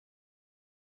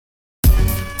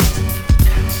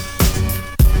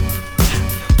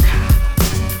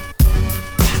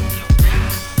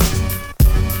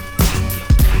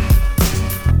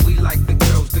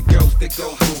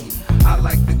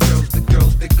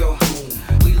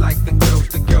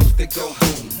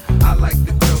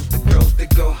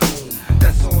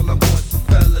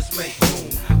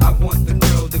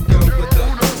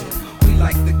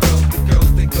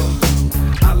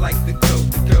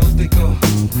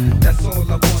That's all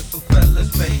I want, so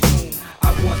fellas make room.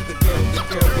 I want the girl with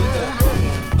the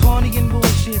boom. Party and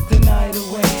bullshit the night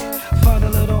away. Find a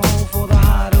little hole for the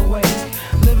hideaway.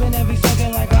 Living every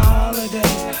second like a holiday.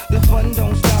 The fun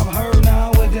don't stop her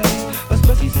nowadays.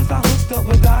 Especially since I hooked up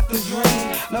with Dr. Dre.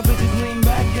 Now bitches lean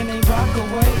back and they rock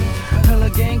away. Hella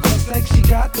gang cause sex, she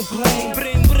got the play.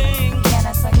 Bring, bring. Can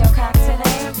I suck your cock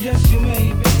today? Yes, you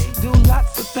may, do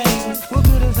lots of things. What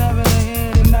good is having a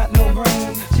head and not no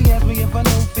brains? She asked me if I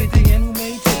know 50 and who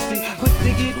made tipsy. Quick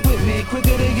to get with me,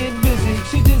 quicker to get busy.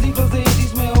 She dizzy, plus the she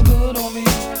smell good on me.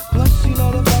 Plus she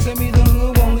love the fact that me the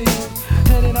hood won't leave.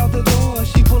 Headed out the door,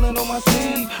 she pulling on my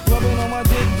sleeve. Rubbing on my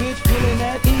dick, bitch, feeling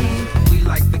that E. We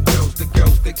like the girls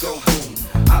that go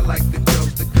home. I like the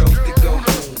girls that go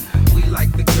home. We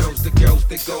like the girls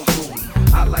that go home.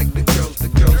 I like the girls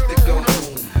that go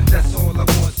home. That's all I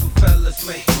want, so fellas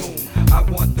make room. I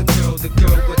want the girl with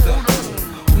the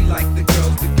boom. We like the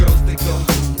girls that go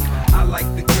home. I like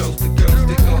the girls that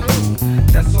go home.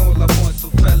 That's all I want, so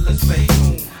fellas make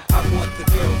room. I want the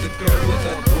girl with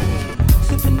the boom.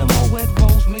 Sipping the Moet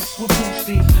Rose mixed with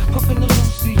Lucy. Puffing the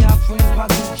Lucy, our friends by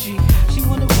Gucci. She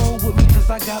wanna roll with me cause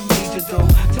I got major dough.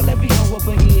 Tell every hoe up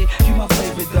in here, you my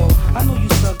favorite though. I know you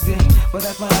sucked in, but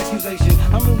that's my accusation.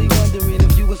 I'm really wondering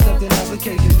if you accept an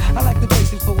application. I like the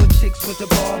places full of chicks with the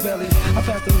bar bellies. I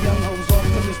pass them young hoes off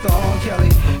to Mr. R.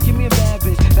 Kelly. Give me a bad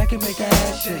bitch that can make her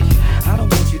ass shake. I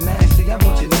don't want you nasty, I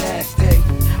want you nasty.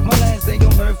 My last day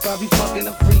on earth, I'll be fucking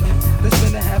a freak. Let's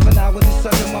spend a half an hour just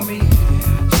sucking my meat.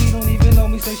 She don't even know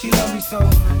me, say she love me so.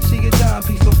 She get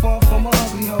timepiece so far from a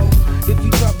ugly hoe. If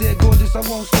you drop dead gorgeous, I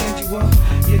won't stand you up.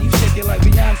 Yeah, you shake it like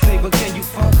Beyonce, but can you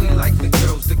fuck? We like the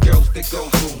girls that go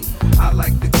home. I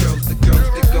like the girls that go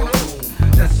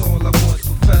home. That's all I want,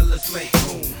 so fellas make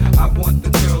room. I want the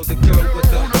girl with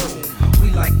the boom. We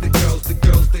like the girls that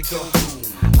go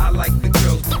home. I like the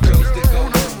girls that go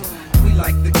home. We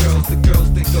like the girls that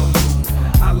go home.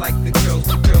 I like the girls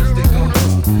that go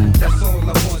home. That's all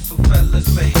I want, so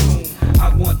fellas make room. I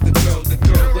want the girl with the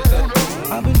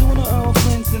boom. I've been doing an Earl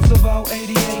Flynn since about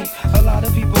 88. A lot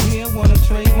of people here wanna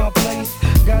trade my place.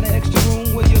 Got an extra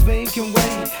room where your babe can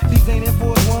wait. These ain't Air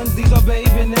Force Ones, these are Babe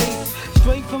and Ace.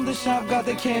 Straight from the shop, got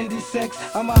the candy sex.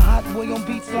 I'm a hot boy on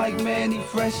beats like Manny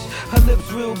Fresh. Her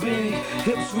lips real big,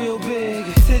 hips real big,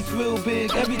 tits real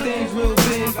big, everything's real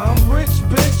big. I'm rich,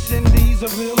 bitch, and these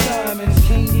are real diamonds.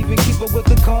 Can't even keep up with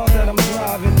the car that I'm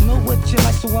driving. Know what you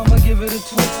like, so I'ma give it a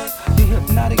twist. You're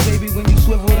hypnotic, baby, when you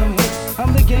swivel them hips.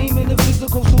 I'm the game in the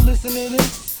physical, so listen to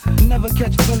this. Never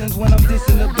catch feelings when I'm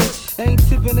dissing a bitch. Ain't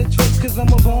tipping a trick cause I'm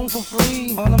a bone for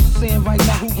free. All I'm saying right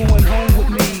now, who going home with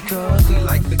me? Cause we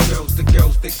like the girls that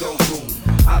go home.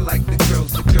 I like the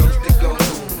girls that go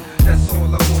home. That's all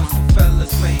I want, so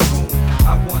fellas make room.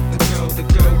 I want the girl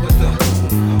with the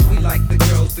boom. We like the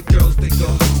girls that go